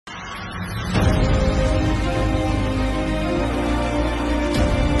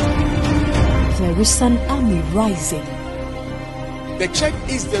there is an army rising. The church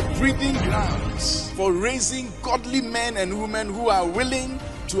is the breeding grounds for raising godly men and women who are willing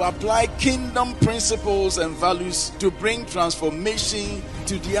to apply kingdom principles and values to bring transformation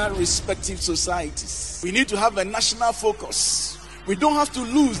to their respective societies. We need to have a national focus. We don't have to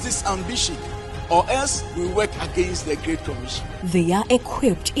lose this ambition, or else we work against the Great Commission. They are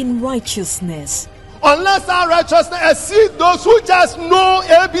equipped in righteousness. Unless our righteousness exceeds those who just know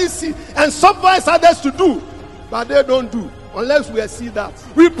ABC and supervise others to do, but they don't do. Unless we exceed that.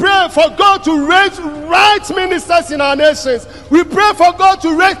 We pray for God to raise right ministers in our nations. We pray for God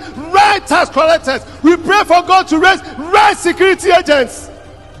to raise right tax collectors. We pray for God to raise right security agents.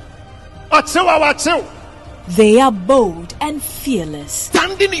 They are bold and fearless.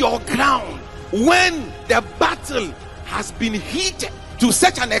 Standing your ground when the battle has been heated to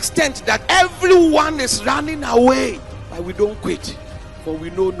such an extent that everyone is running away. But we don't quit, for we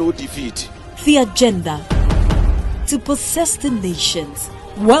know no defeat. The agenda to possess the nations.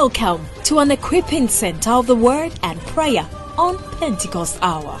 Welcome to an equipping center of the word and prayer on Pentecost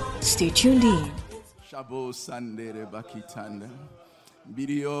Hour. Stay tuned in. Shabo Sandere Bakitanda.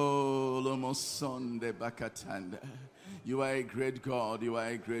 Bidio Lomo Sonde Bakatanda. You are a great God. You are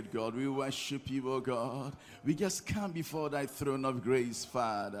a great God. We worship you, O God. We just come before thy throne of grace,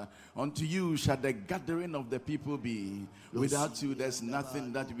 Father. Unto you shall the gathering of the people be. Without you, there's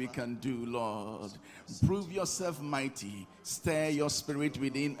nothing that we can do, Lord. Prove yourself mighty. Stir your spirit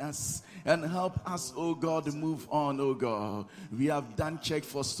within us and help us, O God, move on, O God. We have done church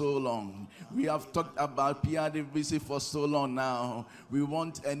for so long. We have talked about PRDVC for so long now. We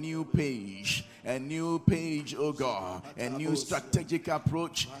want a new page, O God, a new strategic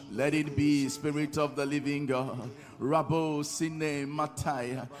approach. Let it be Spirit of the living God. Rabo Sine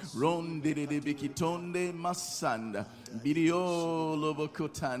Mataya Ronde de Bikitonde Masanda Bidio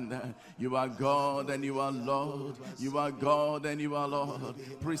Lobokotanda. You are God and you are Lord. You are God and you are Lord.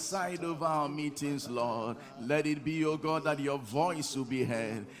 Preside over our meetings, Lord. Let it be, O God, that your voice will be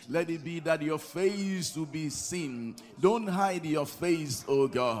heard. Let it be that your face will be seen. Don't hide your face, O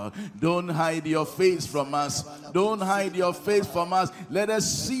God. Don't hide your face from us. Don't hide your face from us. Let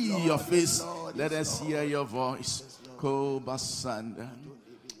us see your face. Let us hear your voice. Basanda.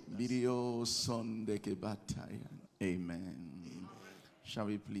 Video Sondeke Bataya. Amen. Shall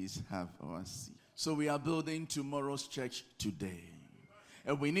we please have our seat? So we are building tomorrow's church today.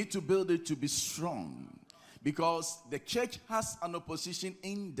 And we need to build it to be strong. Because the church has an opposition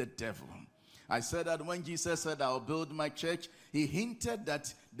in the devil. I said that when Jesus said, I'll build my church, he hinted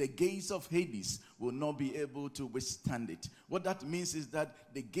that the gates of Hades will not be able to withstand it. What that means is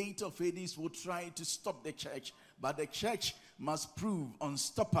that the gate of Hades will try to stop the church, but the church must prove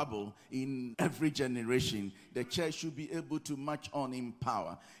unstoppable in every generation. The church should be able to march on in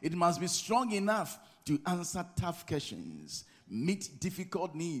power. It must be strong enough to answer tough questions, meet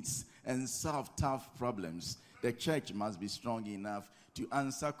difficult needs, and solve tough problems. The church must be strong enough to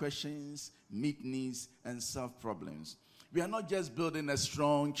answer questions, meet needs, and solve problems. We are not just building a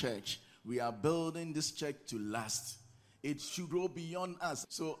strong church. We are building this church to last. It should grow beyond us.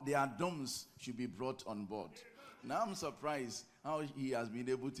 So the Adams should be brought on board. Now I'm surprised how he has been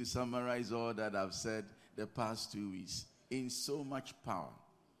able to summarize all that I've said the past 2 weeks in so much power.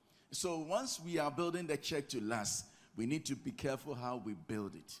 So once we are building the church to last, we need to be careful how we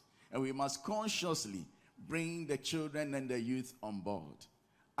build it. And we must consciously bring the children and the youth on board.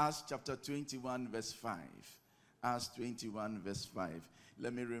 Acts chapter 21 verse 5. Acts 21 verse 5.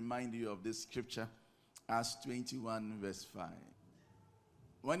 Let me remind you of this scripture. Acts 21 verse 5.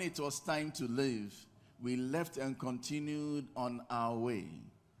 When it was time to leave, we left and continued on our way.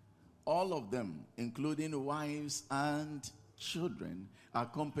 All of them, including wives and children,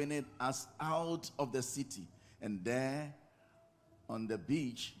 accompanied us out of the city. And there on the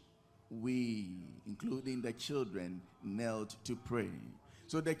beach, we, including the children, knelt to pray.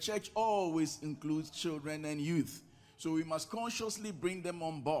 So the church always includes children and youth. So we must consciously bring them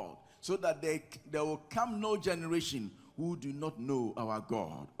on board so that there will come no generation who do not know our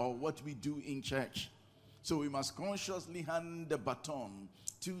God or what we do in church. So we must consciously hand the baton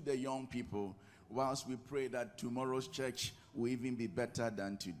to the young people whilst we pray that tomorrow's church will even be better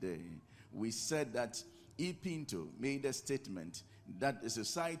than today. We said that E. Pinto made a statement that a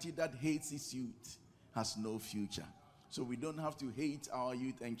society that hates its youth has no future. So we don't have to hate our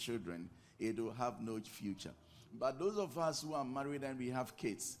youth and children. It will have no future. But those of us who are married and we have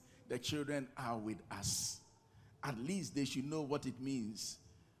kids, the children are with us. At least they should know what it means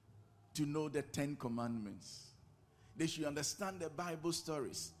to know the 10 Commandments. They should understand the Bible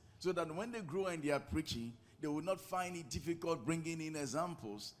stories so that when they grow and they are preaching, they will not find it difficult bringing in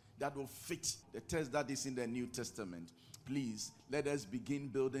examples that will fit the text that is in the New Testament. Please, let us begin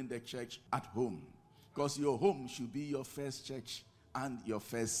building the church at home. Because your home should be your first church and your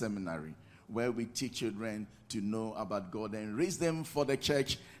first seminary, where we teach children to know about God and raise them for the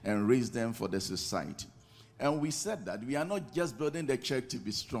church and raise them for the society. And we said that we are not just building the church to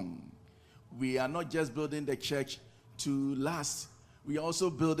be strong. We are not just building the church to last. We are also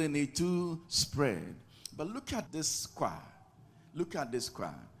building it to spread. But look at this choir. Look at this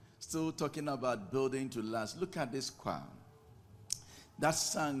choir. Still talking about building to last. Look at this choir that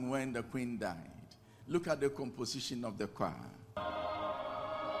sang when the Queen died. Look at the composition of the choir.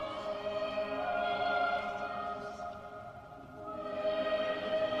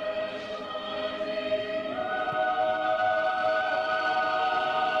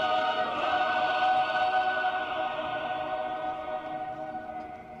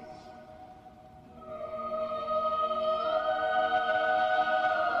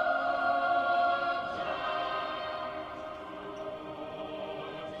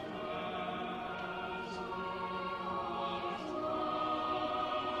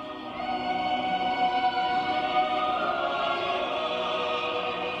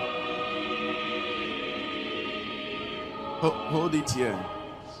 Hold it here.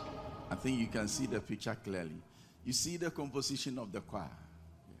 I think you can see the picture clearly. You see the composition of the choir.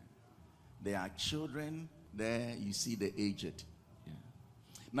 Yeah. There are children there. You see the aged. Yeah.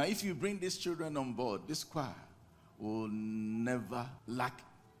 Now, if you bring these children on board, this choir will never lack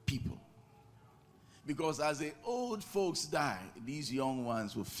people. Because as the old folks die, these young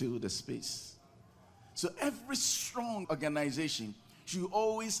ones will fill the space. So every strong organization should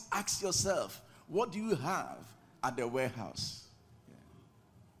always ask yourself, what do you have at the warehouse? Yeah.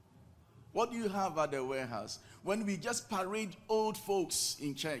 What do you have at the warehouse? When we just parade old folks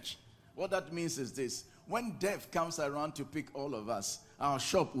in church, what that means is this: when death comes around to pick all of us, our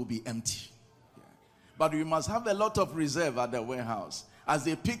shop will be empty. Yeah. But we must have a lot of reserve at the warehouse. As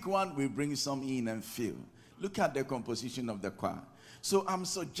they pick one, we bring some in and fill. Look at the composition of the choir. So I'm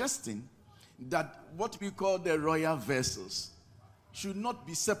suggesting that what we call the royal vessels should not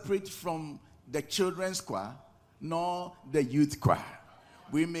be separate from the children's choir nor the youth choir.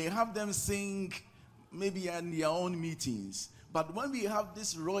 We may have them sing maybe in their own meetings, but when we have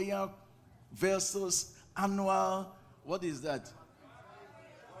this royal versus annual, what is that?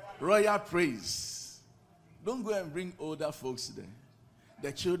 Royal praise. Don't go and bring older folks there.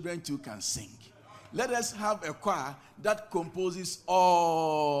 The children too can sing. Let us have a choir that composes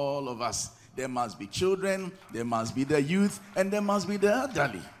all of us. There must be children, there must be the youth, and there must be the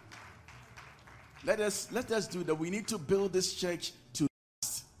elderly. Let us do that. We need to build this church to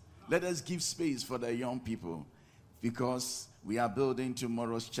last. Let us give space for the young people, because we are building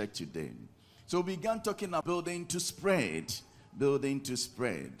tomorrow's church today. So we began talking about building to spread. Building to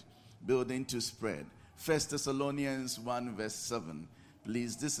spread. Building to spread. 1 Thessalonians 1 verse 7.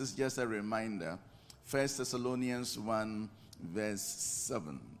 Please, this is just a reminder. 1 Thessalonians 1 verse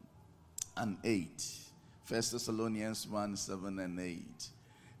 7 and 8. 1 Thessalonians 1, 7 and 8.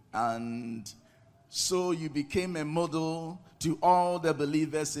 And so you became a model to all the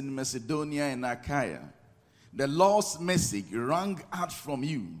believers in Macedonia and Achaia. The Lord's message rang out from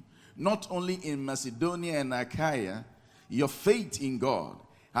you, not only in Macedonia and Achaia. Your faith in God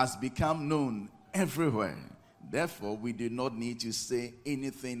has become known everywhere. Therefore, we do not need to say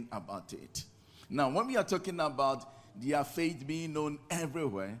anything about it. Now, when we are talking about their faith being known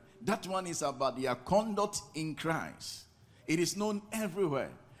everywhere, that one is about their conduct in Christ. It is known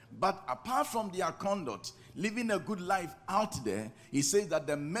everywhere. But apart from their conduct, living a good life out there, he says that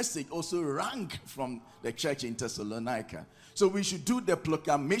the message also rang from the church in Thessalonica. So we should do the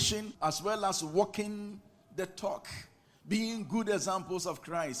proclamation as well as walking the talk, being good examples of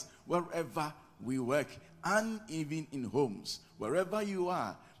Christ wherever we work and even in homes. Wherever you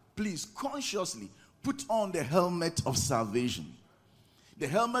are, please consciously put on the helmet of salvation. The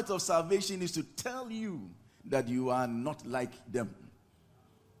helmet of salvation is to tell you that you are not like them.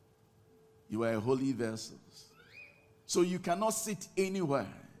 You are a holy vessel. So you cannot sit anywhere.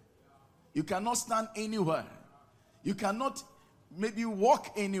 You cannot stand anywhere. You cannot maybe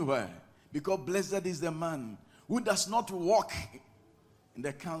walk anywhere. Because blessed is the man who does not walk in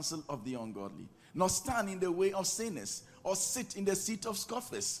the counsel of the ungodly, nor stand in the way of sinners, or sit in the seat of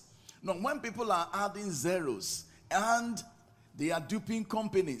scoffers. Now, when people are adding zeros and they are duping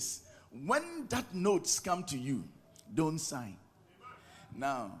companies, when that notes come to you, don't sign.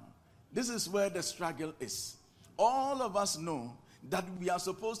 Now, this is where the struggle is. All of us know that we are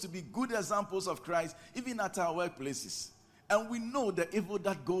supposed to be good examples of Christ, even at our workplaces. And we know the evil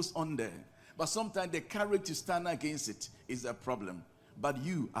that goes on there. But sometimes the courage to stand against it is a problem. but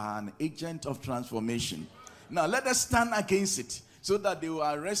you are an agent of transformation. Now let us stand against it so that they will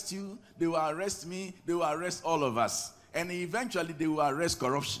arrest you, they will arrest me, they will arrest all of us. And eventually they will arrest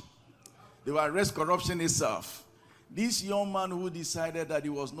corruption. They will arrest corruption itself. This young man who decided that he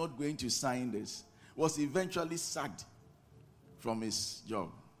was not going to sign this was eventually sacked from his job.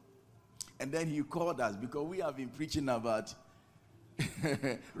 And then he called us because we have been preaching about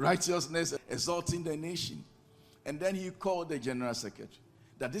righteousness, exalting the nation. And then he called the general secretary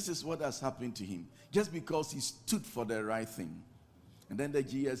that this is what has happened to him just because he stood for the right thing. And then the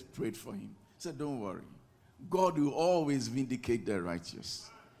GS prayed for him. He said, don't worry. God will always vindicate the righteous.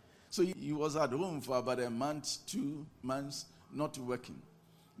 So he was at home for about a month, 2 months, not working.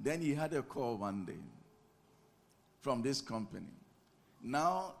 Then he had a call one day from this company.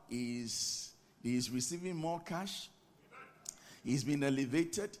 Now he's receiving more cash. He's been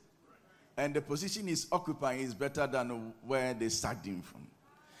elevated. And the position he's occupying is better than where they sacked him from.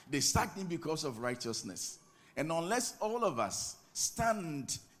 They sacked him because of righteousness. And unless all of us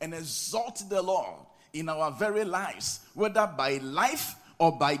stand and exalt the Lord in our very lives, whether by life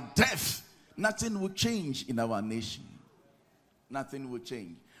or by death, nothing will change in our nation. Nothing will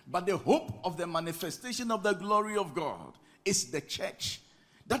change. But the hope of the manifestation of the glory of God is the church.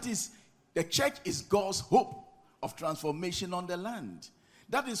 That is, the church is God's hope of transformation on the land.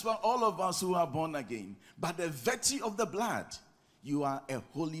 That is why all of us who are born again, by the virtue of the blood, you are a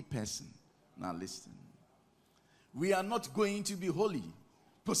holy person. Now listen. We are not going to be holy.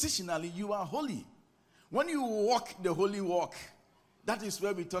 Positionally, you are holy. When you walk the holy walk, that is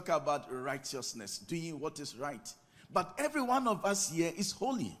where we talk about righteousness, doing what is right. But every one of us here is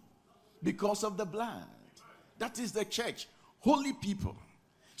holy because of the blood. That is the church, holy people.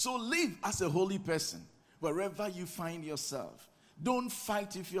 So live as a holy person wherever you find yourself. Don't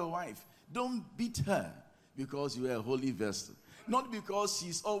fight with your wife. Don't beat her because you are a holy vessel. Not because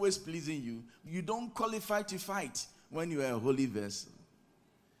she's always pleasing you. You don't qualify to fight when you are a holy vessel.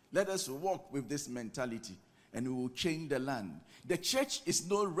 Let us walk with this mentality and we will change the land. The church is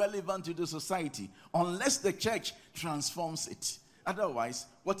not relevant to the society unless the church transforms it. Otherwise,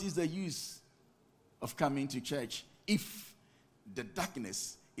 what is the use of coming to church if the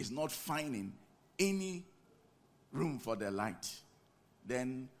darkness is not finding any room for the light?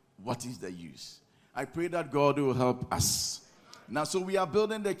 Then what is the use? I pray that God will help us. Now, so we are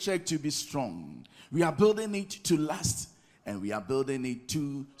building the church to be strong. We are building it to last. And we are building it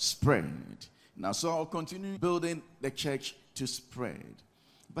to spread. Now, so I'll continue building the church to spread.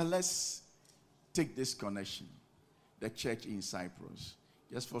 But let's take this connection. The church in Cyprus.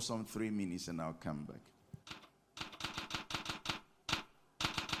 Just for some 3 minutes and I'll come back.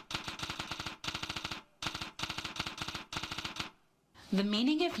 The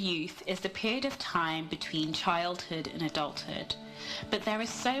meaning of youth is the period of time between childhood and adulthood. But there is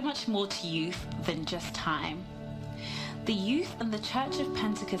so much more to youth than just time. The youth in the Church of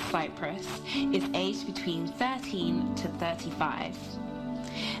Pentecost Cyprus is aged between 13 to 35.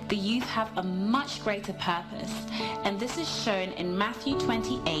 The youth have a much greater purpose, and this is shown in Matthew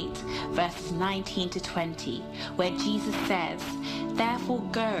 28, verses 19 to 20, where Jesus says, "Therefore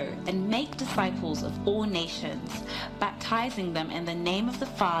go and make disciples of all nations, baptizing them in the name of the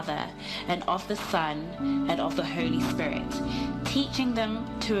Father, and of the Son, and of the Holy Spirit, teaching them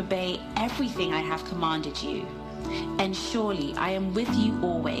to obey everything I have commanded you. And surely I am with you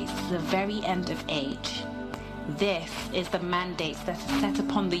always to the very end of age." This is the mandate that is set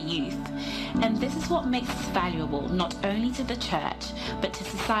upon the youth, and this is what makes us valuable not only to the church, but to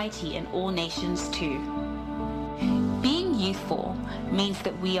society and all nations too. Being youthful means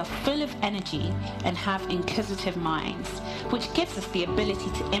that we are full of energy and have inquisitive minds, which gives us the ability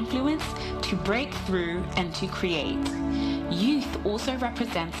to influence, to break through, and to create. Youth also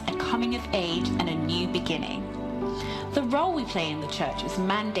represents a coming of age and a new beginning. The role we play in the church is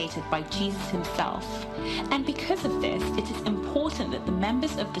mandated by Jesus himself, and because of this, it is important that the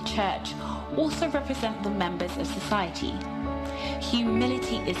members of the church also represent the members of society.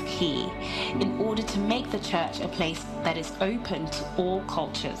 Humility is key in order to make the church a place that is open to all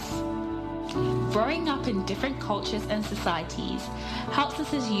cultures. Growing up in different cultures and societies helps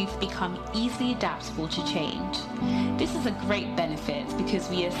us as youth become easily adaptable to change. This is a great benefit because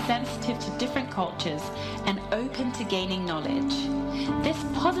we are sensitive to different cultures and open to gaining knowledge. This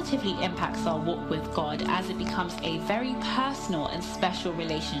positively impacts our walk with God as it becomes a very personal and special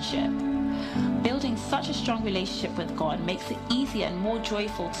relationship. Building such a strong relationship with God makes it easier and more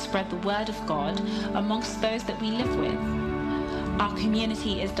joyful to spread the word of God amongst those that we live with. Our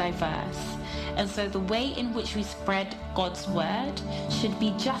community is diverse, and so the way in which we spread God's word should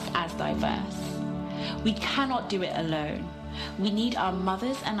be just as diverse. We cannot do it alone. We need our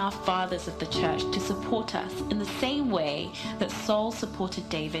mothers and our fathers of the church to support us in the same way that Saul supported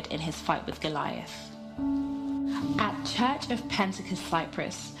David in his fight with Goliath. At Church of Pentecost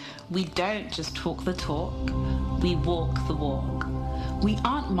Cyprus, we don't just talk the talk, we walk the walk. We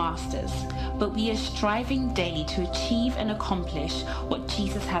aren't masters, but we are striving daily to achieve and accomplish what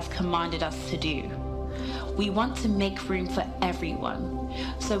Jesus has commanded us to do. We want to make room for everyone,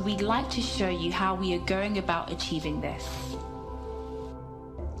 so we'd like to show you how we are going about achieving this.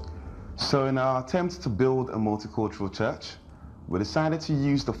 So in our attempt to build a multicultural church, we decided to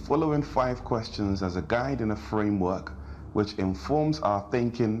use the following 5 questions as a guide and a framework which informs our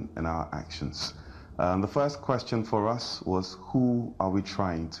thinking and our actions. The first question for us was, who are we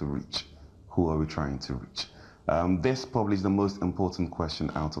trying to reach? Who are we trying to reach? This probably is the most important question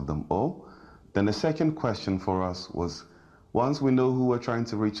out of them all. Then the second question for us was, once we know who we're trying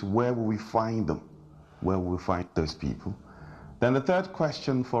to reach, where will we find them? Where will we find those people? Then the third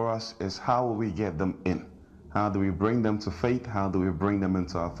question for us is, how will we get them in? How do we bring them to faith? How do we bring them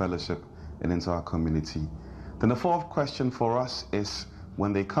into our fellowship and into our community? Then the fourth question for us is,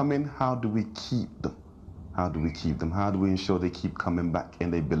 when they come in, how do we keep them? How do we keep them? How do we ensure they keep coming back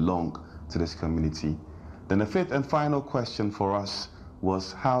and they belong to this community? Then the fifth and final question for us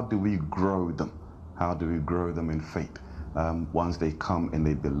was, how do we grow them? How do we grow them in faith once they come and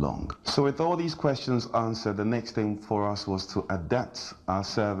they belong? So with all these questions answered, the next thing for us was to adapt our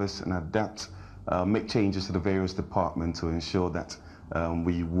service and make changes to the various departments to ensure that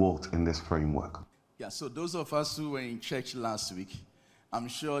we walked in this framework. Yeah, so those of us who were in church last week, I'm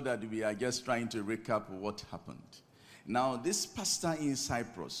sure that we are just trying to recap what happened. Now, this pastor in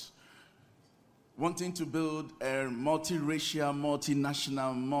Cyprus, wanting to build a multiracial,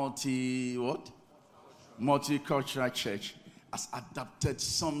 multinational, multicultural church, has adapted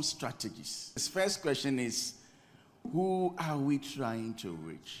some strategies. His first question is, who are we trying to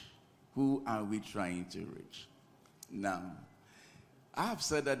reach? Who are we trying to reach? Now, I have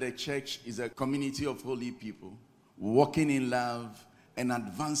said that the church is a community of holy people walking in love and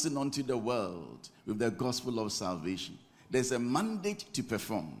advancing onto the world with the gospel of salvation. There's a mandate to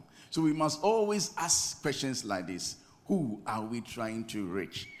perform. So we must always ask questions like this. Who are we trying to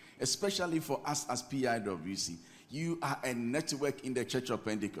reach? Especially for us as PIWC. You are a network in the Church of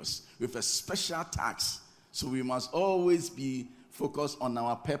Pentecost with a special task. So we must always be focused on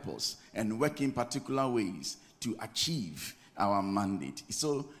our purpose and work in particular ways to achieve our mandate.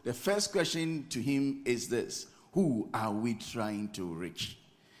 So the first question to him is this: who are we trying to reach?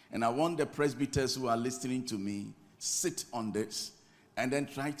 And I want the presbyters who are listening to me, sit on this and then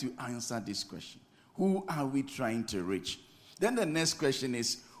try to answer this question. Who are we trying to reach? Then the next question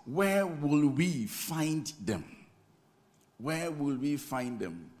is, where will we find them? Where will we find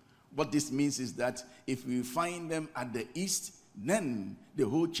them? What this means is that if we find them at the east, then the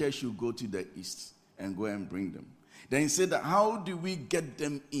whole church should go to the east and go and bring them. Then he said that, how do we get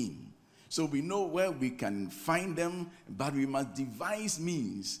them in? So we know where we can find them, but we must devise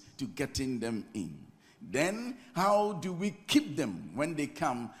means to getting them in. Then, how do we keep them when they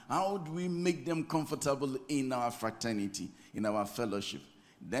come? How do we make them comfortable in our fraternity, in our fellowship?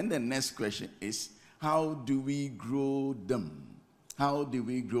 Then the next question is, how do we grow them? How do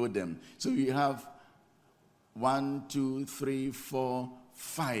we grow them? So we have 1, 2, 3, 4,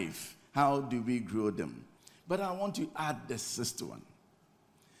 5. How do we grow them? But I want to add the sixth one.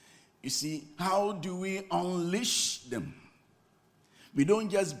 You see, how do we unleash them? We don't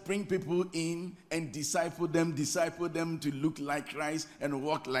just bring people in and disciple them to look like Christ and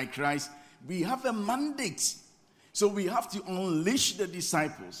walk like Christ. We have a mandate. So we have to unleash the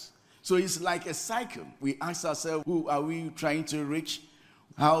disciples. So it's like a cycle. We ask ourselves, who are we trying to reach?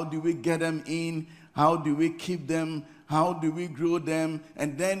 How do we get them in? How do we keep them? How do we grow them?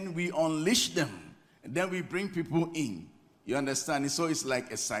 And then we unleash them. And then we bring people in. You understand? So it's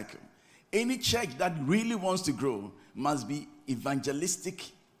like a cycle. Any church that really wants to grow must be evangelistic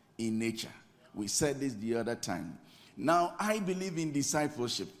in nature. We said this the other time. Now, I believe in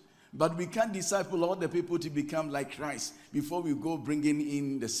discipleship, but we can't disciple all the people to become like Christ before we go bringing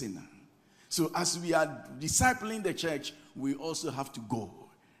in the sinner. So as we are discipling the church, we also have to go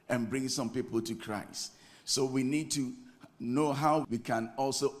and bring some people to Christ. So we need to know how we can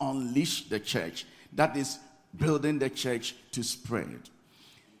also unleash the church. That is building the church to spread.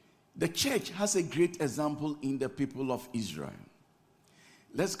 The church has a great example in the people of Israel.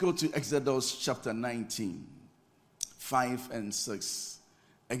 Let's go to Exodus chapter 19, 5 and 6.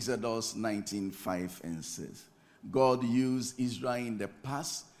 Exodus 19, 5 and 6. God used Israel in the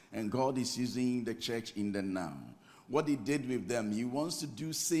past, and God is using the church in the now. What he did with them, he wants to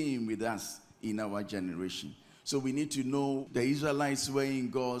do same with us in our generation. So we need to know the Israelites were in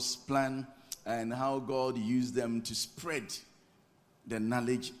God's plan and how God used them to spread the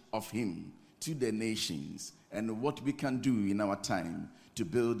knowledge of him to the nations, and what we can do in our time to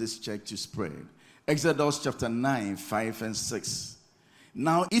build this church to spread. Exodus chapter 9, 5 and 6.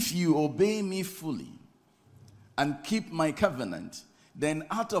 Now, if you obey me fully and keep my covenant, then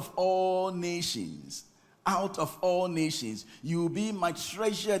out of all nations, you will be my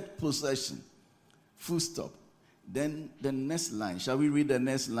treasured possession. Full stop. Then the next line. Shall we read the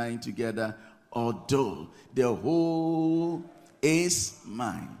next line together? Although the whole is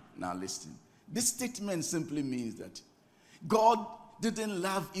mine. Now listen. This statement simply means that God didn't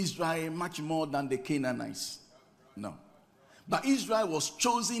love Israel much more than the Canaanites. No. But Israel was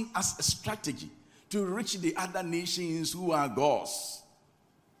chosen as a strategy to reach the other nations who are God's.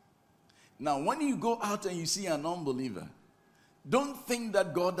 Now, when you go out and you see an unbeliever, don't think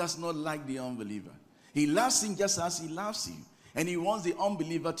that God does not like the unbeliever. He loves him just as he loves you. And he wants the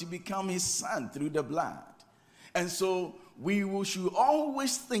unbeliever to become his son through the blood. And so should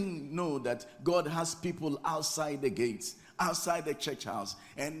always know that God has people outside the gates, outside the church house.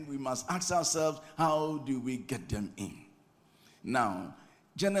 And we must ask ourselves, how do we get them in? Now,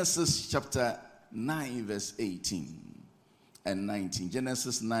 Genesis chapter 9, verse 18 and 19.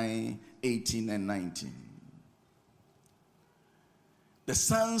 Genesis 9, 18 and 19. The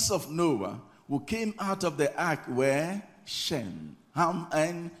sons of Noah who came out of the ark were Shem, Ham,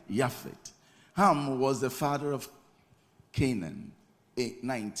 and Japheth. Ham was the father of Canaan.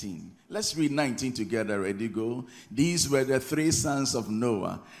 19. Let's read 19 together. Ready, go. These were the three sons of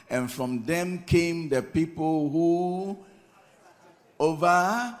Noah, and from them came the people who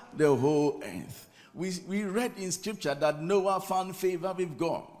over the whole earth. We read in scripture that Noah found favor with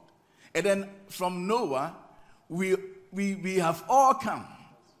God. And then from Noah, we have all come.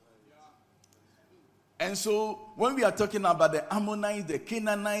 And so when we are talking about the Ammonites, the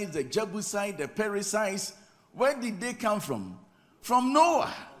Canaanites, the Jebusites, the Perizzites, where did they come from? From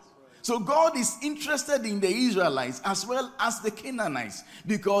Noah. So God is interested in the Israelites as well as the Canaanites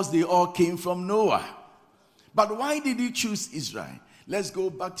because they all came from Noah. But why did he choose Israel? Let's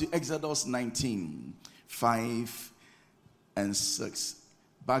go back to Exodus 19, 5 and 6.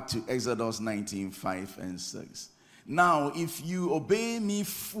 Back to Exodus 19, 5 and 6. Now, if you obey me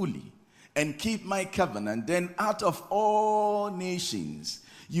fully and keep my covenant, then out of all nations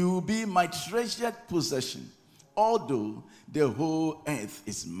you will be my treasured possession, although the whole earth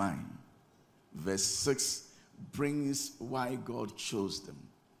is mine. Verse 6 brings why God chose them.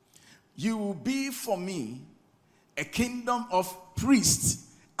 You will be for me a kingdom of priests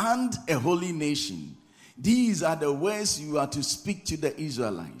and a holy nation. These are the words you are to speak to the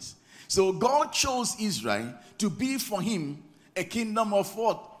Israelites. So God chose Israel to be for him a kingdom of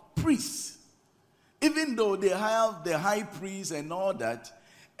what? Priests. Even though they have the high priest and all that,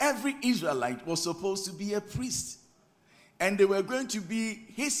 every Israelite was supposed to be a priest. And they were going to be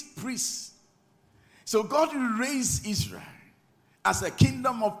his priests. So God raised Israel as a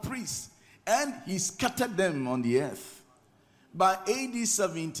kingdom of priests, and he scattered them on the earth. By AD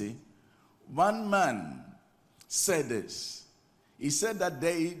 70, one man said this. He said that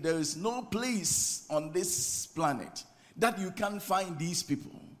there is no place on this planet that you can't find these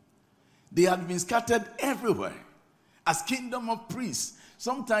people. They had been scattered everywhere as kingdom of priests.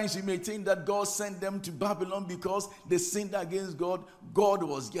 Sometimes you may think that God sent them to Babylon because they sinned against God. God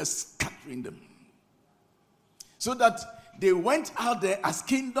was just scattering them. So that they went out there as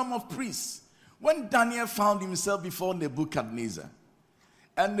kingdom of priests. When Daniel found himself before Nebuchadnezzar,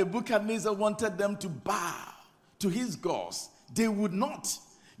 and Nebuchadnezzar wanted them to bow to his gods, they would not,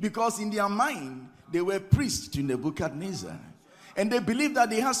 because in their mind, they were priests to Nebuchadnezzar. And they believed that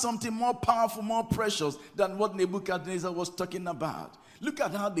they had something more powerful, more precious than what Nebuchadnezzar was talking about. Look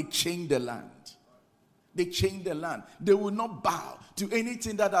at how they changed the land. They changed the land. They will not bow to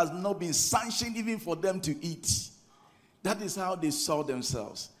anything that has not been sanctioned even for them to eat. That is how they saw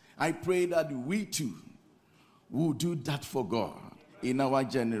themselves. I pray that we too will do that for God in our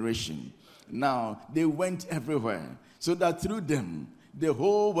generation. Now, they went everywhere so that through them, the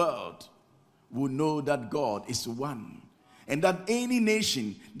whole world will know that God is one. And that any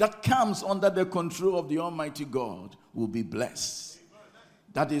nation that comes under the control of the Almighty God will be blessed.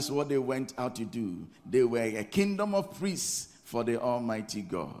 That is what they went out to do. They were a kingdom of priests for the Almighty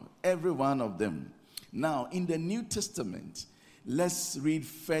God. Every one of them. Now, in the New Testament, let's read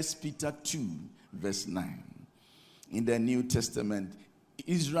 1 Peter 2, verse 9. In the New Testament,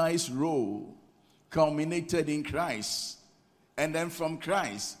 Israel's role culminated in Christ. And then from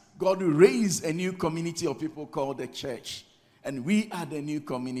Christ, God raised a new community of people called the church. And we are the new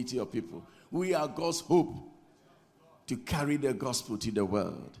community of people. We are God's hope to carry the gospel to the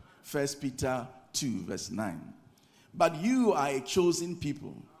world. 1 Peter 2 verse 9. But you are a chosen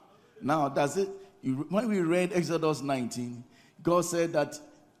people. Now, when we read Exodus 19, God said that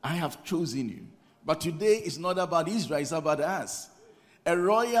I have chosen you. But today it's not about Israel, it's about us. A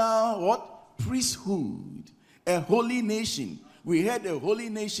royal what? Priesthood. A holy nation. We had a holy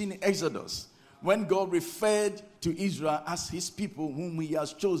nation in Exodus when God referred to Israel as his people whom he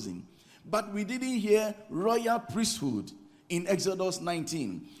has chosen. But we didn't hear royal priesthood in Exodus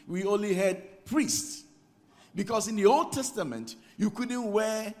 19. We only had priests. Because in the Old Testament, you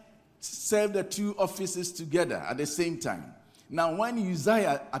couldn't serve the two offices together at the same time. Now, when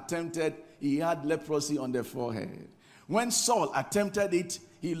Uzziah attempted, he had leprosy on the forehead. When Saul attempted it,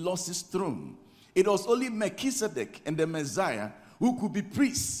 he lost his throne. It was only Melchizedek and the Messiah who could be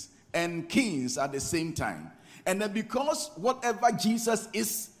priests and kings at the same time. And then because whatever Jesus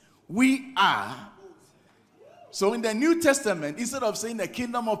is, we are. So in the New Testament, instead of saying the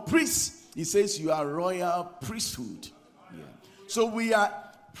kingdom of priests, he says you are royal priesthood. Yeah. So we are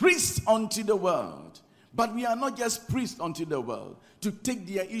priests unto the world. But we are not just priests unto the world to take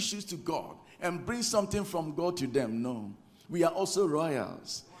their issues to God and bring something from God to them. No. We are also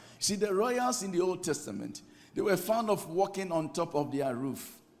royals. See, the royals in the Old Testament, they were fond of walking on top of their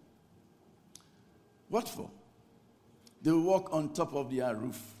roof. What for? They walk on top of their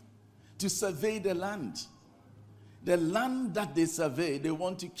roof to survey the land. The land that they survey, they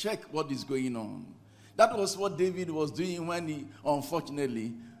want to check what is going on. That was what David was doing when he,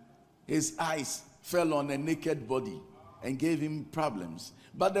 unfortunately, his eyes fell on a naked body and gave him problems.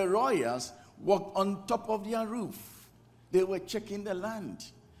 But the royals walked on top of their roof. They were checking the land.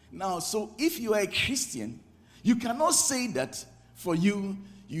 Now, so if you are a Christian, you cannot say that for you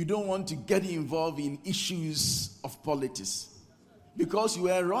don't want to get involved in issues of politics. Because you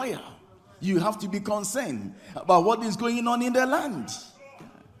are a royal. You have to be concerned about what is going on in the land.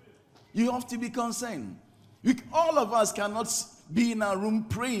 You have to be concerned. All of us cannot be in our room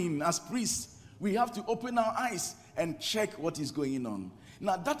praying as priests. We have to open our eyes and check what is going on.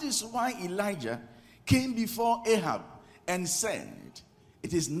 Now, that is why Elijah came before Ahab and said,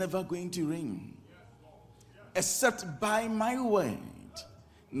 it is never going to rain except by my word.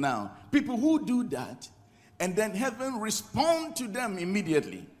 Now, people who do that and then heaven respond to them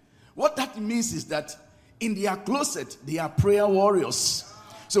immediately. What that means is that in their closet, they are prayer warriors.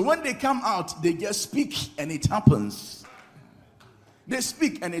 So when they come out, they just speak and it happens. They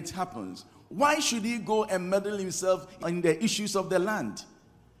speak and it happens. Why should he go and meddle himself in the issues of the land?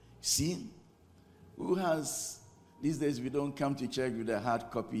 See, these days we don't come to church with the hard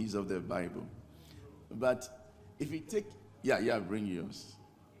copies of the Bible. But if you take, bring yours.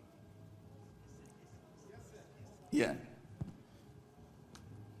 Yeah.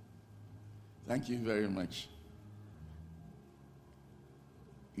 Thank you very much.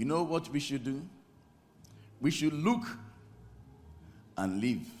 You know what we should do? We should look and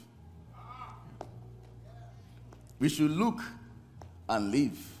live. We should look and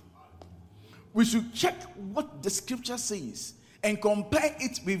live. We should check what the scripture says and compare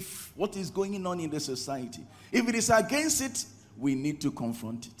it with what is going on in the society. If it is against it, we need to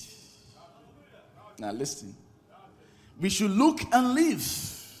confront it. Now listen. We should look and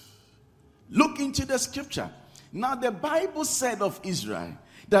live. Look into the scripture. Now the Bible said of Israel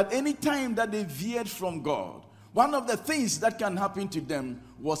that any time that they veered from God, one of the things that can happen to them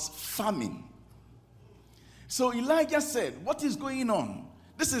was famine. So Elijah said, what is going on?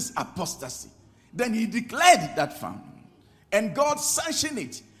 This is apostasy. Then he declared that famine. And God sanctioned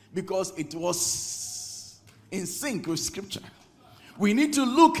it because it was in sync with scripture. We need to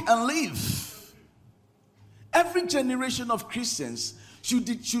look and live. Every generation of Christians should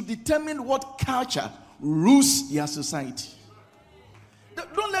determine what culture rules their society.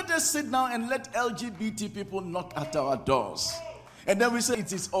 Don't let us sit down and let LGBT people knock at our doors. And then we say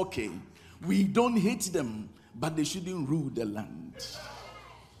it is okay. We don't hate them, but they shouldn't rule the land.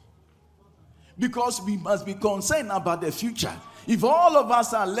 Because we must be concerned about the future. If all of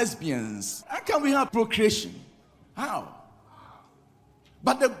us are lesbians, how can we have procreation? How?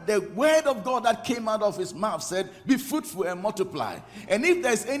 But the word of God that came out of his mouth said, be fruitful and multiply. And if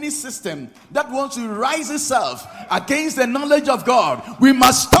there's any system that wants to rise itself against the knowledge of God, we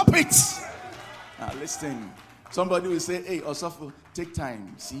must stop it. Now listen, somebody will say, hey, Osofo, take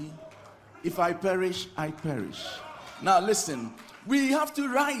time. See, if I perish, I perish. Now listen, we have to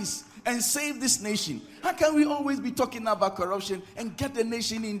rise and save this nation. How can we always be talking about corruption and get the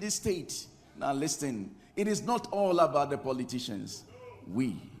nation in this state? Now listen, it is not all about the politicians.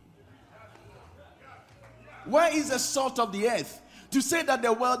 Where is the salt of the earth? To say that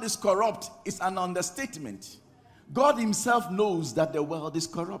the world is corrupt is an understatement. God himself knows that the world is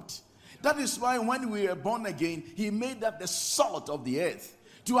corrupt. That is why when we were born again, he made us the salt of the earth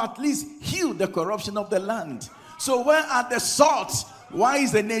to at least heal the corruption of the land. So where are the salt? Why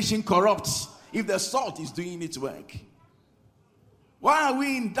is the nation corrupt if the salt is doing its work? Why are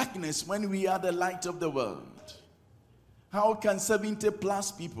we in darkness when we are the light of the world? How can 70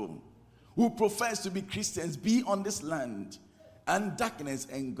 plus people who profess to be Christians be on this land and darkness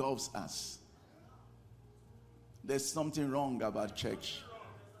engulfs us? There's something wrong about church.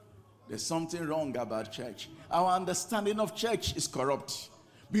 There's something wrong about church. Our understanding of church is corrupt.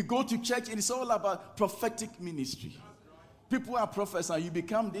 We go to church and it's all about prophetic ministry. People are prophesying, you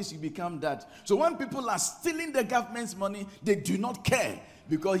become this, you become that. So when people are stealing the government's money, they do not care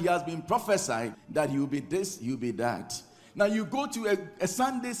because he has been prophesied that you'll be this, you'll be that. Now you go to a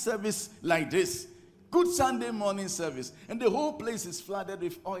Sunday service like this, good Sunday morning service, and the whole place is flooded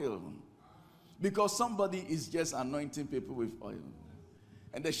with oil because somebody is just anointing people with oil.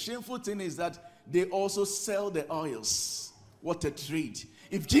 And the shameful thing is that they also sell the oils. What a trade.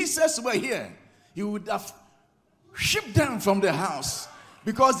 If Jesus were here, he would have shipped them from the house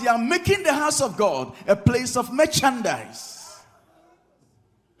because they are making the house of God a place of merchandise.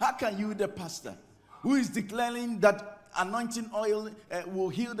 How can you, the pastor, who is declaring that anointing oil will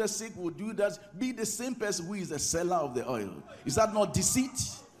heal the sick, will do that, be the same person who is the seller of the oil? Is that not deceit?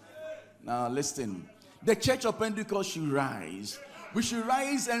 Now listen, the church of Pentecost should rise. We should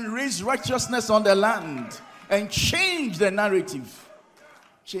rise and raise righteousness on the land and change the narrative.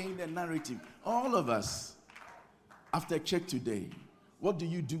 Change the narrative. All of us, after church today, what do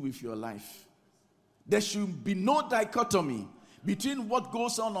you do with your life? There should be no dichotomy between what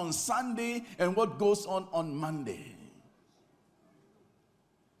goes on Sunday and what goes on Monday.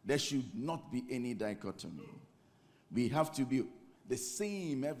 There should not be any dichotomy. We have to be the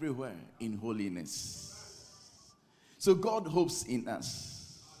same everywhere in holiness. So God hopes in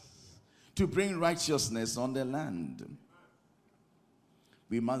us to bring righteousness on the land.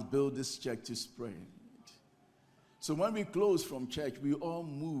 We must build this church to spread. So when we close from church, we all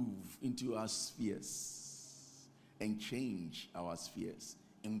move into our spheres and change our spheres.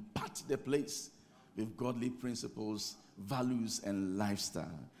 Impact the place with godly principles, values, and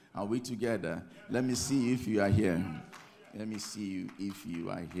lifestyle. Are we together? Let me see if you are here. Let me see you if you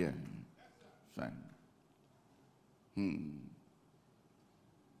are here. Fine.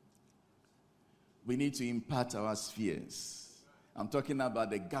 We need to impart our spheres. I'm talking about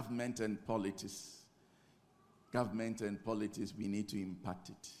the government and politics. Government and politics, we need to impart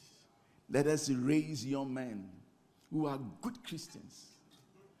it. Let us raise young men who are good Christians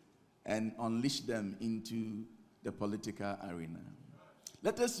and unleash them into the political arena.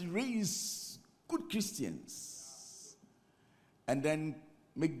 Let us raise good Christians and then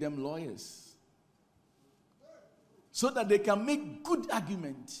make them lawyers, so that they can make good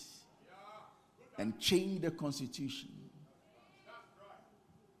argument and change the constitution.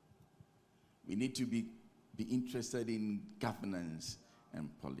 We need to be interested in governance and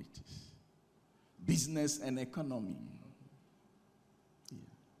politics, business and economy.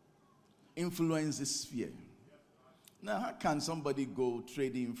 Influence the sphere. Now, how can somebody go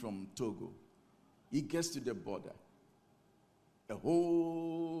trading from Togo? He gets to the border.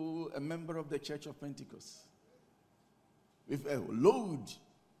 A member of the Church of Pentecost, with a load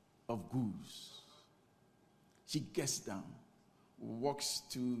of goods. She gets down, walks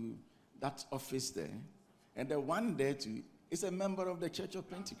to that office there, and the one there too is a member of the Church of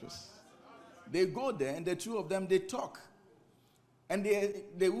Pentecost. They go there, and the two of them, they talk. And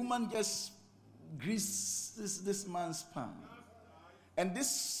the woman just greases this man's palm. And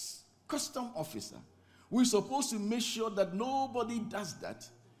this custom officer, who is supposed to make sure that nobody does that,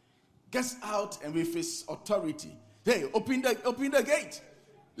 gets out and with his authority, hey, open the gate.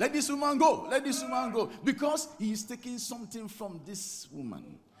 Let this woman go. Let this woman go. Because he is taking something from this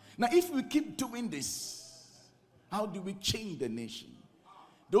woman. Now, if we keep doing this, how do we change the nation?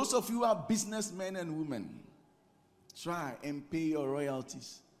 Those of you who are businessmen and women, try and pay your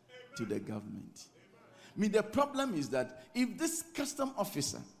royalties to the government. The problem is that if this custom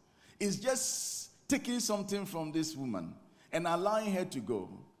officer is just taking something from this woman and allowing her to go,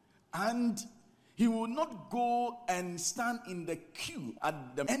 and he will not go and stand in the queue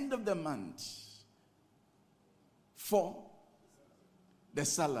at the end of the month for the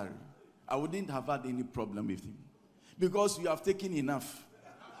salary, I wouldn't have had any problem with him. Because you have taken enough.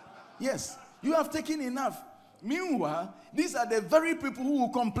 Yes, you have taken enough. Meanwhile, these are the very people who will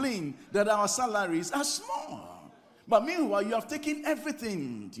complain that our salaries are small. But meanwhile, you have taken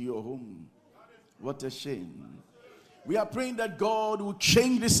everything to your home. What a shame. We are praying that God will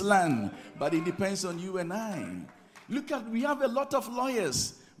change this land, but it depends on you and I. We have a lot of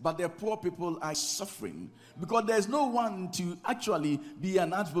lawyers, but the poor people are suffering because there's no one to actually be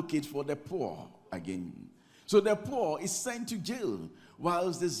an advocate for the poor again. So the poor is sent to jail,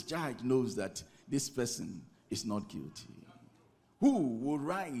 whilst this judge knows that this person is not guilty. Who will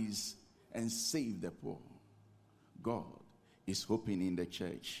rise and save the poor? God is hoping in the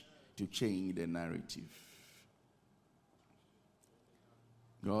church to change the narrative.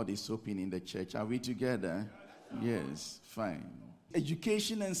 God is hoping in the church. Are we together? Yes, fine.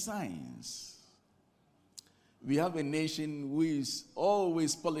 Education and science. We have a nation who is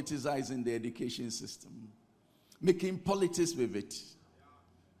always politicizing the education system, making politics with it.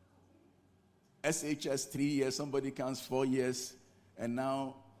 SHS 3 years, somebody comes 4 years, and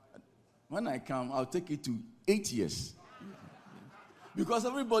now when I come, I'll take it to 8 years. Because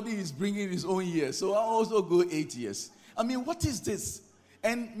everybody is bringing his own year, so I'll also go 8 years. I mean, what is this?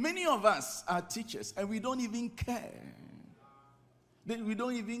 And many of us are teachers, and we don't even care. We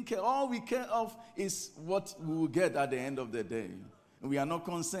don't even care. All we care of is what we will get at the end of the day. We are not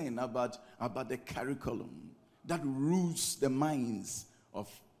concerned about the curriculum that rules the minds of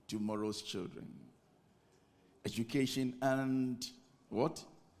tomorrow's children. Education and what?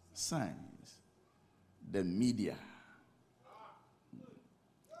 Science. The media.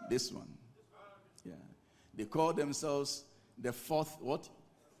 This one. Yeah. They call themselves the fourth what?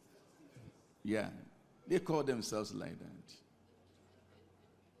 Yeah. They call themselves like that.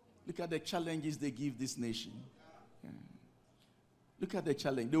 Look at the challenges they give this nation. Yeah. Look at the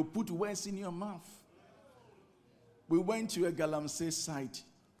challenge. They'll put words in your mouth. We went to a Galamsey site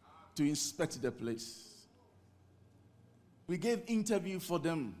to inspect the place. We gave interview for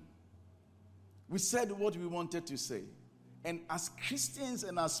them. We said what we wanted to say. And as Christians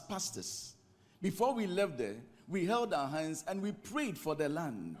and as pastors, before we left there, we held our hands and we prayed for the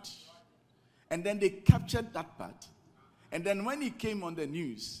land. And then they captured that part. And then when it came on the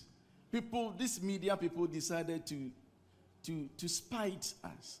news, these media people decided to spite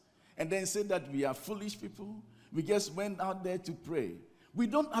us. And then said that we are foolish people. We just went out there to pray. We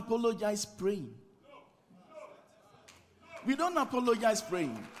don't apologize praying. We don't apologize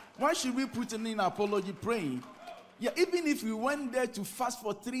praying. Why should we put in apology praying? Yeah, even if we went there to fast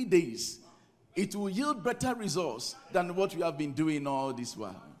for 3 days, it will yield better results than what we have been doing all this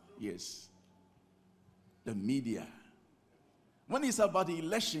while. Yes. The media. When it's about the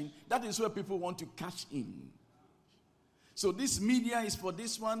election, that is where people want to cash in. So this media is for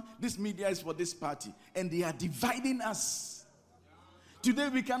this one, this media is for this party. And they are dividing us. Today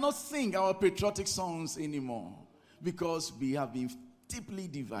we cannot sing our patriotic songs anymore because we have been deeply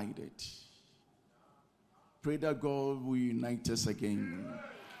divided. Pray that God will unite us again.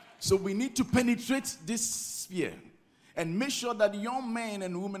 So we need to penetrate this sphere and make sure that young men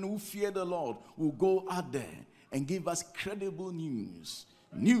and women who fear the Lord will go out there and give us credible news.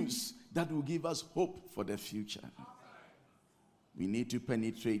 News that will give us hope for the future. We need to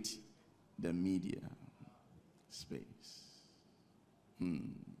penetrate the media space.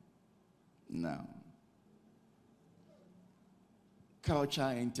 Now, culture,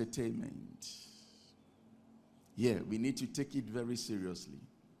 entertainment. Yeah, we need to take it very seriously.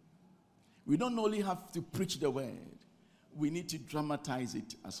 We don't only have to preach the word, we need to dramatize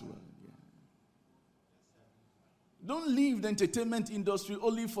it as well. Yeah. Don't leave the entertainment industry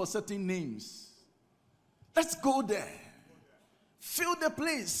only for certain names. Let's go there. Fill the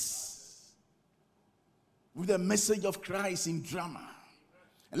place with the message of Christ in drama.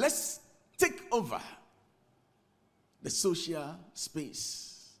 And let's take over the social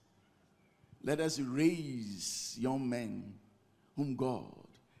space. Let us raise young men whom God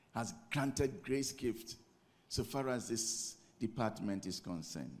has granted grace gift so far as this department is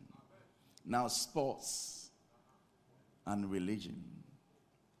concerned. Now, sports and religion.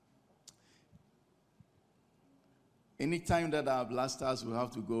 Anytime that our blasters will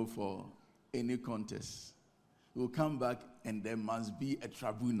have to go for any contest, we'll come back and there must be a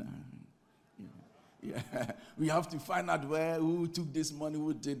tribunal. Yeah. We have to find out who took this money,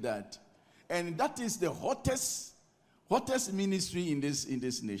 who did that. And that is the hottest ministry in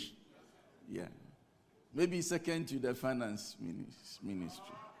this nation. Yeah. Maybe second to the finance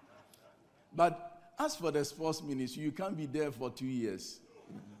ministry. But as for the sports ministry, you can't be there for 2 years.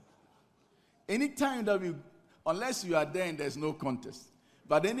 Anytime that unless you are there and there's no contest.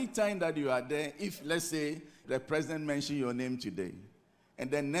 But anytime that you are there, if let's say the president mentioned your name today, and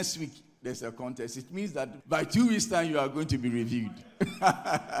then next week there's a contest, it means that by 2 weeks' time you are going to be reviewed.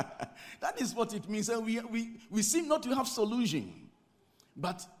 That is what it means. And we seem not to have solution.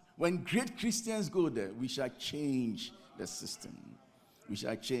 But when great Christians go there, we shall change the system. We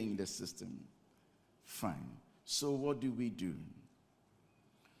shall change the system. Fine. So what do we do?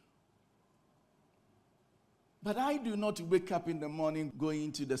 But I do not wake up in the morning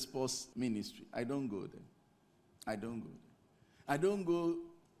going to the sports ministry. I don't go there. I don't go there. I don't go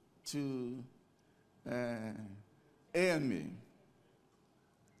to AMA.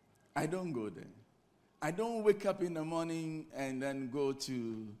 I don't go there. I don't wake up in the morning and then go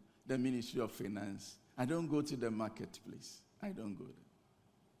to the Ministry of Finance. I don't go to the marketplace. I don't go there.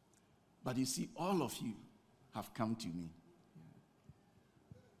 But you see, all of you have come to me.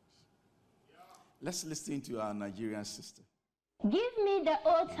 Let's listen to our Nigerian sister. Give me the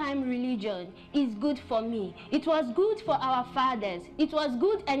old-time religion is good for me. It was good for our fathers. It was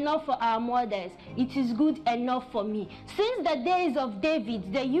good enough for our mothers. It is good enough for me. Since the days of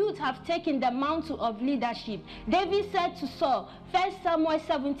David, the youth have taken the mantle of leadership. David said to Saul, 1 Samuel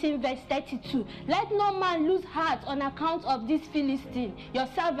 17 verse 32, let no man lose heart on account of this Philistine. Your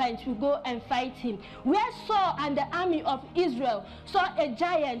servant will go and fight him. Where Saul and the army of Israel saw a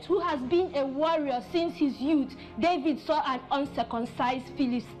giant who has been a warrior since his youth, David saw an uncircumcised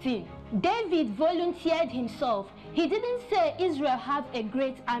Philistine. David volunteered himself. He didn't say Israel have a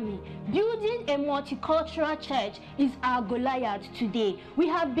great army. Building a multicultural church is our Goliath today. We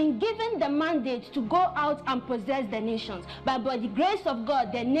have been given the mandate to go out and possess the nations. But by the grace of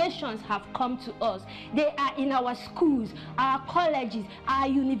God, the nations have come to us. They are in our schools, our colleges, our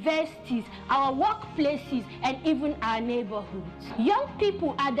universities, our workplaces, and even our neighborhoods. Young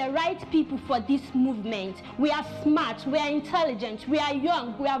people are the right people for this movement. We are smart, we are intelligent, we are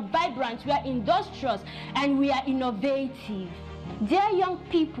young, we are vibrant, we are industrious, and we are innovative. Dear young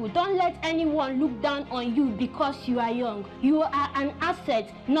people, don't let anyone look down on you because you are young. You are an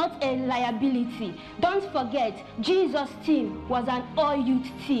asset, not a liability. Don't forget, Jesus' team was an all-youth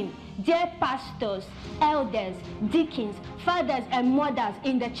team. Dear pastors, elders, deacons, fathers and mothers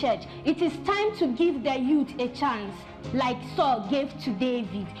in the church, it is time to give the youth a chance, like Saul gave to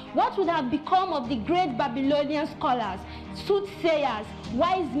David. What would have become of the great Babylonian scholars, soothsayers,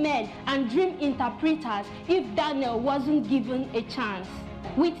 wise men, and dream interpreters if Daniel wasn't given a chance?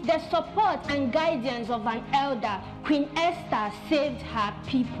 With the support and guidance of an elder, Queen Esther saved her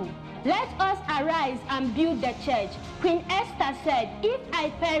people. Let us arise and build the church. Queen Esther said, if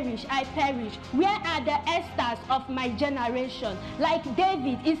I perish, I perish. Where are the Esthers of my generation? Like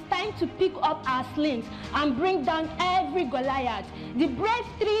David, it's time to pick up our slings and bring down every Goliath. The brave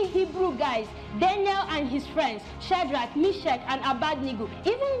 3 Hebrew guys, Daniel and his friends, Shadrach, Meshach, and Abednego,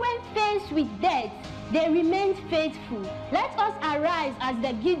 even when faced with death, they remained faithful. Let us arise as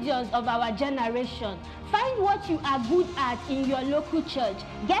the Gideons of our generation. Find what you are good at in your local church.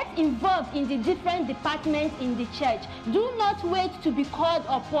 Get involved in the different departments in the church. Do not wait to be called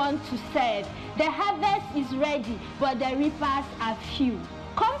upon to serve. The harvest is ready, but the reapers are few.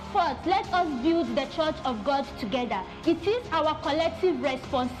 Come forth, let us build the church of God together. It is our collective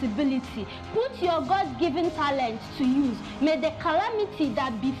responsibility. Put your God-given talent to use. May the calamity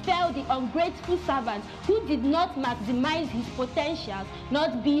that befell the ungrateful servant who did not maximize his potential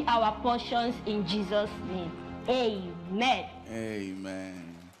not be our portions in Jesus' name. Amen.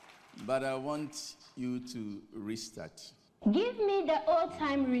 Amen. But I want you to restart. Give me the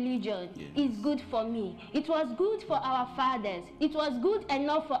old-time religion is good for me. It was good for our fathers. It was good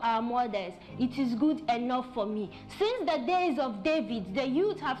enough for our mothers. It is good enough for me. Since the days of David, the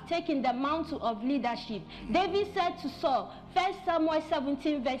youth have taken the mantle of leadership. David said to Saul, 1 Samuel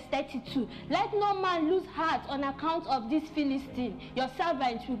 17 verse 32, let no man lose heart on account of this Philistine. Your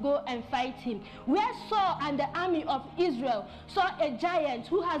servant will go and fight him. Where Saul and the army of Israel saw a giant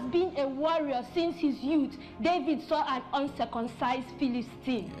who has been a warrior since his youth, David saw an uncircumcised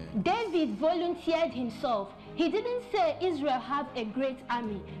Philistine. David volunteered himself. He didn't say Israel have a great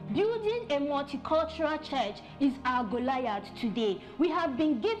army. Building a multicultural church is our Goliath today. We have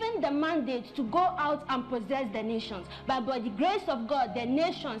been given the mandate to go out and possess the nations. But by the grace of God, the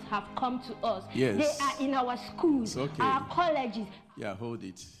nations have come to us. Yes. They are in our schools, our colleges. Yeah, hold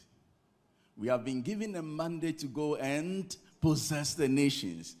it. We have been given a mandate to go and possess the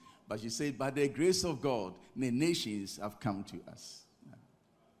nations. But you say, by the grace of God, the nations have come to us.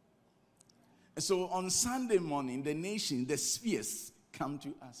 So on Sunday morning, the nation, the spheres come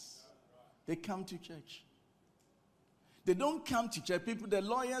to us. They come to church. They don't come to church. People, the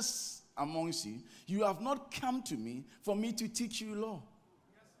lawyers amongst you, you have not come to me for me to teach you law.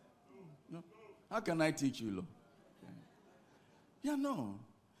 No. How can I teach you law? Yeah, no.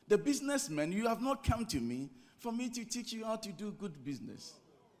 The businessmen, you have not come to me for me to teach you how to do good business.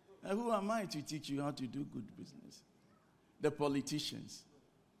 Who am I to teach you how to do good business? The politicians.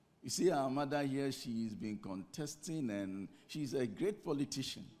 You see, our mother here, she's been contesting and she's a great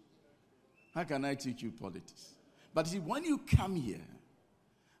politician. How can I teach you politics? But when you come here,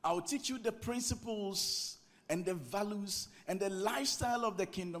 I'll teach you the principles and the values and the lifestyle of the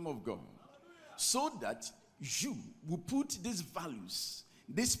kingdom of God, so that you will put these values,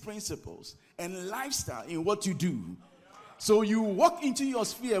 these principles, and lifestyle in what you do. So you walk into your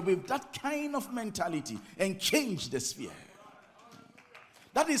sphere with that kind of mentality and change the sphere.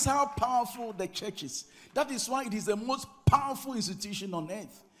 That is how powerful the church is. That is why it is the most powerful institution on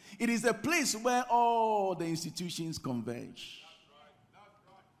earth. It is a place where all the institutions converge.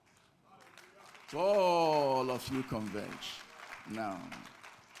 So all of you converge. Now,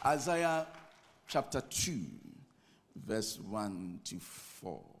 Isaiah chapter 2, verse 1 to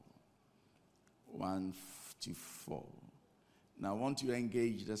 4. 1 to 4. Now, I want to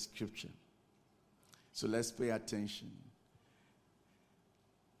engage the scripture. So let's pay attention.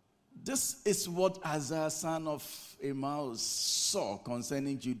 This is what Isaiah, son of Amos, saw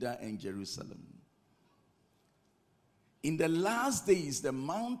concerning Judah and Jerusalem. In the last days, the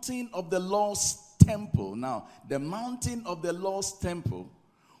mountain of the Lord's temple, now, the mountain of the Lord's temple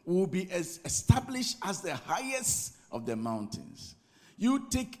will be established as the highest of the mountains. You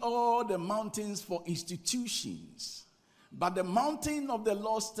take all the mountains for institutions, but the mountain of the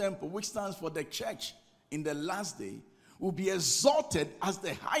Lord's temple, which stands for the church in the last day, will be exalted as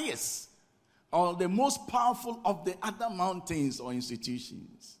the highest or the most powerful of the other mountains or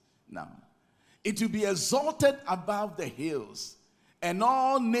institutions. Now, it will be exalted above the hills, and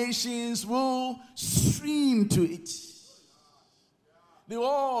all nations will stream to it. They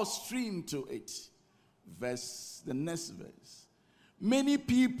all stream to it. The next verse. Many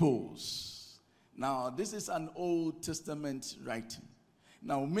peoples. Now, this is an Old Testament writing.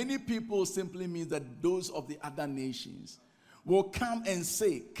 Now, many people simply means that those of the other nations will come and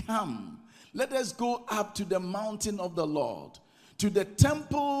say, come, let us go up to the mountain of the Lord, to the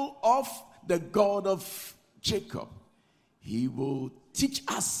temple of the God of Jacob. He will teach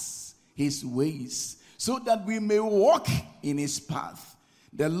us his ways so that we may walk in his path.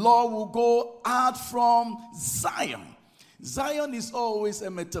 The Lord will go out from Zion. Zion is always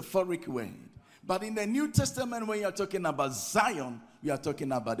a metaphoric word. But in the New Testament, when you're talking about Zion, we are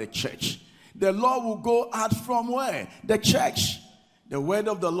talking about the church. The Lord will go out from where? The church. The word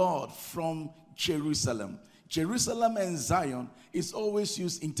of the Lord from Jerusalem. Jerusalem and Zion is always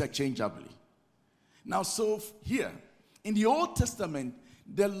used interchangeably. Now, so here, in the Old Testament,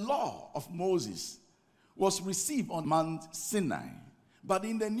 the law of Moses was received on Mount Sinai. But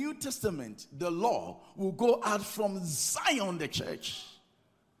in the New Testament, the law will go out from Zion, the church.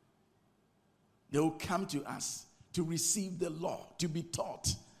 They will come to us to receive the law, to be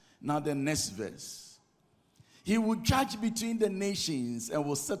taught. Now the next verse. He will judge between the nations and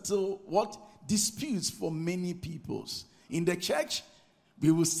will settle what? Disputes for many peoples. In the church,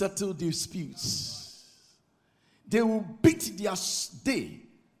 we will settle disputes. They will beat the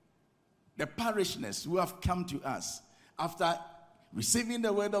parishioners who have come to us after receiving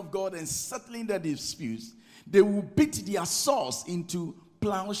the word of God and settling the disputes. They will beat their swords into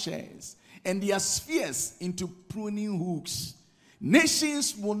plowshares and their spears into pruning hooks.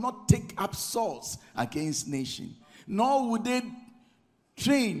 Nations will not take up swords against nation, nor will they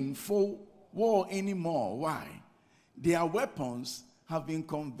train for war anymore. Why? Their weapons have been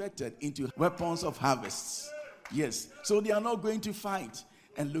converted into weapons of harvest. Yes, so they are not going to fight.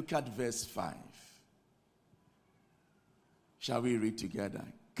 And look at verse 5. Shall we read together?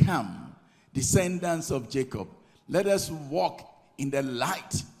 Come, descendants of Jacob, let us walk in the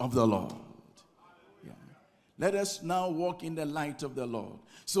light of the Lord. Yeah. Let us now walk in the light of the Lord.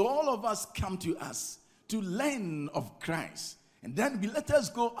 So all of us come to us to learn of Christ. And then let us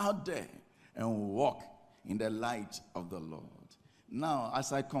go out there and walk in the light of the Lord. Now,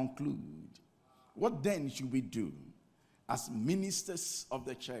 as I conclude, what then should we do as ministers of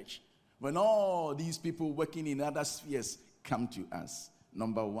the church when all these people working in other spheres come to us?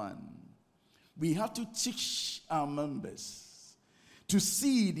 Number one, we have to teach our members to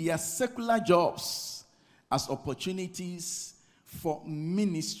see their secular jobs as opportunities for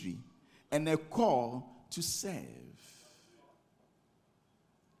ministry and a call to serve.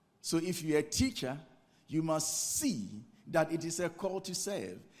 So if you're a teacher, you must see that it is a call to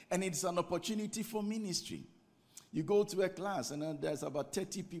serve and it's an opportunity for ministry. You go to a class and there's about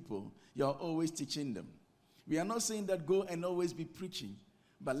 30 people, you're always teaching them. We are not saying that go and always be preaching,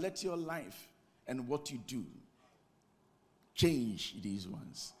 but let your life and what you do change these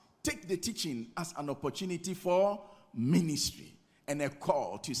ones. Take the teaching as an opportunity for ministry and a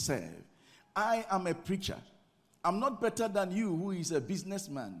call to serve. I am a preacher. I'm not better than you who is a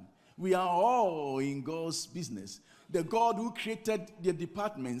businessman. We are all in God's business. The God who created the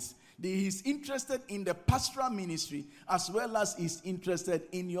departments, He's interested in the pastoral ministry as well as He's interested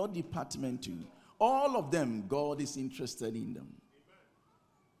in your department too. All of them, God is interested in them.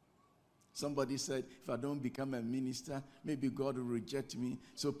 Somebody said, if I don't become a minister, maybe God will reject me,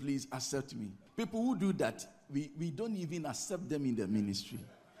 so please accept me. People who do that, we don't even accept them in the ministry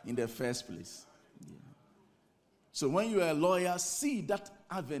in the first place. Yeah. So when you are a lawyer, see that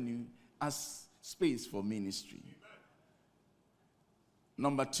avenue as space for ministry.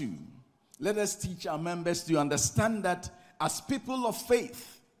 Number 2, let us teach our members to understand that as people of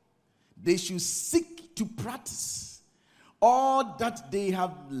faith, they should seek to practice all that they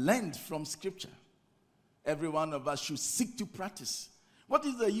have learned from Scripture. Every one of us should seek to practice. What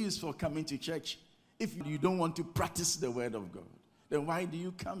is the use for coming to church if you don't want to practice the word of God? Then why do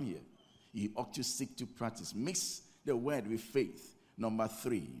you come here? You ought to seek to practice. Mix the word with faith. Number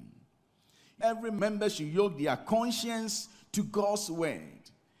 3, every member should yoke their conscience to God's word.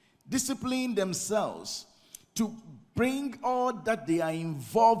 Discipline themselves to bring all that they are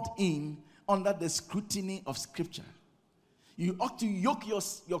involved in under the scrutiny of Scripture. You ought to yoke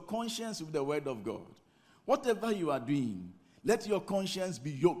your conscience with the word of God. Whatever you are doing, let your conscience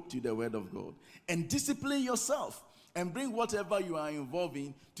be yoked to the word of God. And discipline yourself and bring whatever you are involved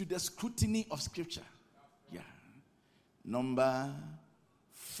in to the scrutiny of Scripture. Yeah. Number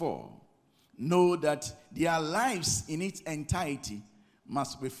 4, know that their lives in its entirety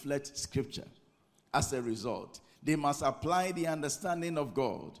must reflect Scripture. As a result, they must apply the understanding of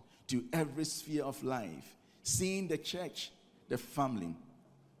God to every sphere of life, seeing the church, the family,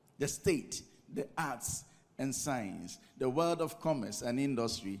 the state, the arts and science, the world of commerce and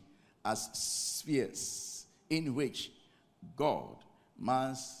industry as spheres in which God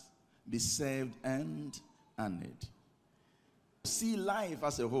must be served and honored. See life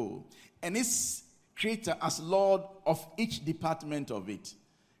as a whole and its creator as Lord of each department of it.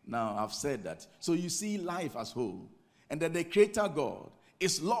 Now, I've said that. So you see life as whole, and that the creator God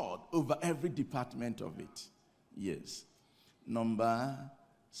is Lord over every department of it. Yes. Number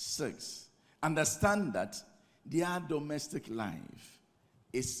 6, understand that their domestic life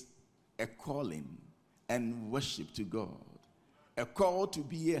is a calling and worship to God. A call to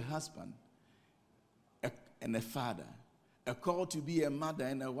be a husband and a father. A call to be a mother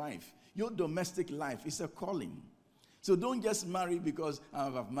and a wife. Your domestic life is a calling. So don't just marry because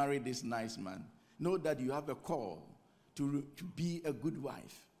I've married this nice man. Know that you have a call to be a good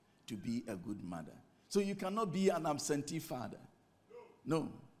wife, to be a good mother. So you cannot be an absentee father. No.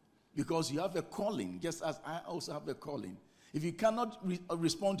 Because you have a calling, just as I also have a calling. If you cannot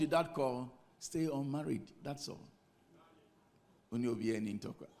respond to that call, stay unmarried. That's all. Then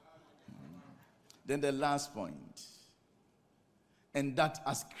the last point. And that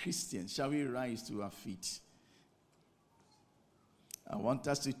as Christians, shall we rise to our feet? I want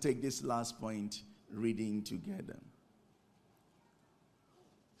us to take this last point reading together.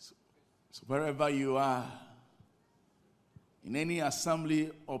 So wherever you are, in any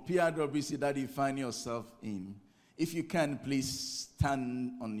assembly or PRWC that you find yourself in, if you can, please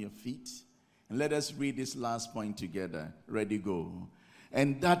stand on your feet and let us read this last point together. Ready, go.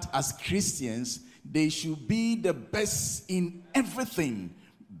 And that as Christians, they should be the best in everything.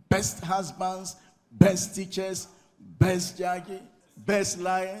 Best husbands, best teachers, best judges, best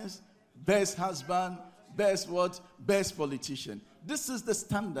liars, best husband, best what? Best politician. This is the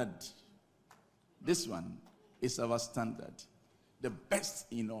standard. This one is our standard. The best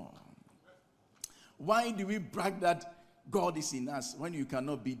in all. Why do we brag that God is in us when you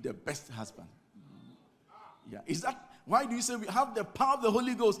cannot be the best husband? Yeah. Is that why do you say we have the power of the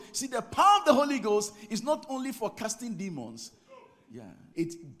Holy Ghost? See, the power of the Holy Ghost is not only for casting demons. Yeah.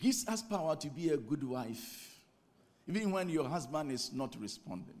 It gives us power to be a good wife. Even when your husband is not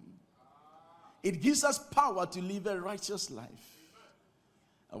responding. It gives us power to live a righteous life.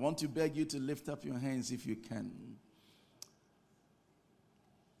 I want to beg you to lift up your hands if you can.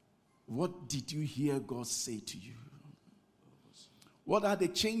 What did you hear God say to you? What are the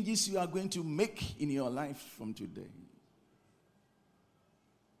changes you are going to make in your life from today?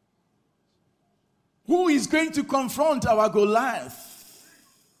 Who is going to confront our Goliath?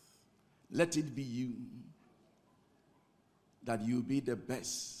 Let it be you. That you be the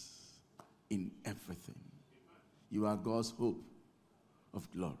best in everything. You are God's hope of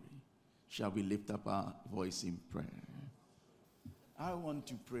glory. Shall we lift up our voice in prayer? I want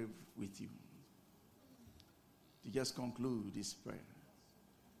to pray with you. To just conclude this prayer.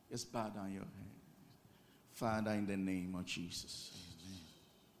 Just bow down your head. Father, in the name of Jesus.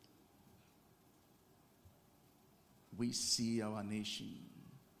 We see our nation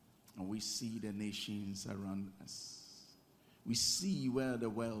And we see the nations around us. We see where the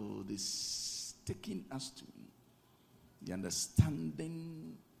world is taking us to. The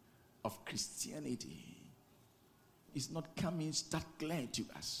understanding of Christianity is not coming that clear to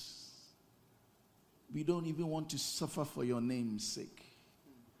us. We don't even want to suffer for your name's sake.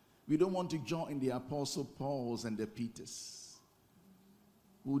 We don't want to join the Apostle Pauls and the Peters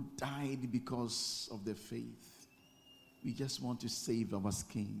who died because of their faith. We just want to save our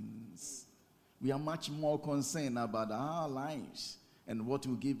skins. We are much more concerned about our lives and what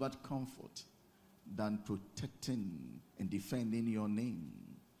will give us comfort than protecting and defending your name.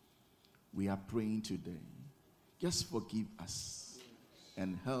 We are praying today. Just forgive us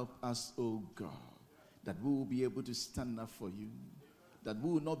and help us, oh God, that we will be able to stand up for you, that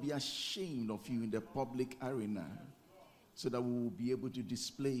we will not be ashamed of you in the public arena, so that we will be able to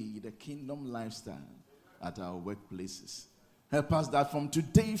display the kingdom lifestyle at our workplaces. Help us that from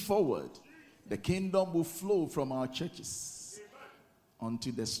today forward, the kingdom will flow from our churches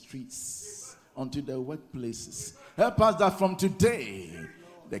onto the streets, onto the workplaces. Help us that from today,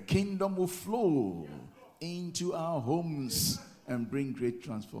 the kingdom will flow into our homes and bring great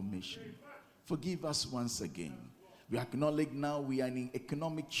transformation. Forgive us once again. We acknowledge now we are in an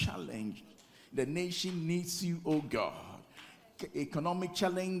economic challenge. The nation needs you, oh God. Economic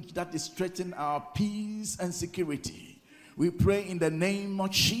challenge that is threatening our peace and security. We pray in the name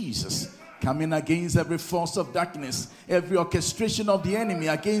of Jesus, coming against every force of darkness, every orchestration of the enemy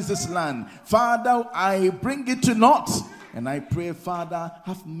against this land. Father, I bring it to naught. And I pray, Father,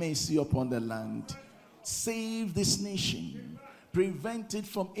 have mercy upon the land. Save this nation. Prevent it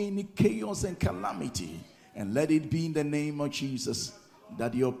from any chaos and calamity. And let it be in the name of Jesus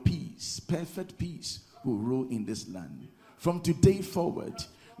that your peace, perfect peace, will rule in this land. From today forward,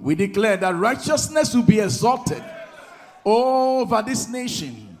 we declare that righteousness will be exalted over this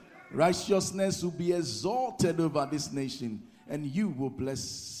nation. Righteousness will be exalted over this nation. And you will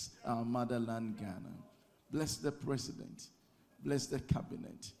bless our motherland, Ghana. Bless the president. Bless the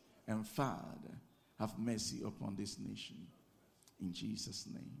cabinet. And Father, have mercy upon this nation. In Jesus'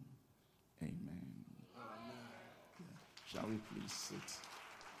 name, amen. Shall we please sit?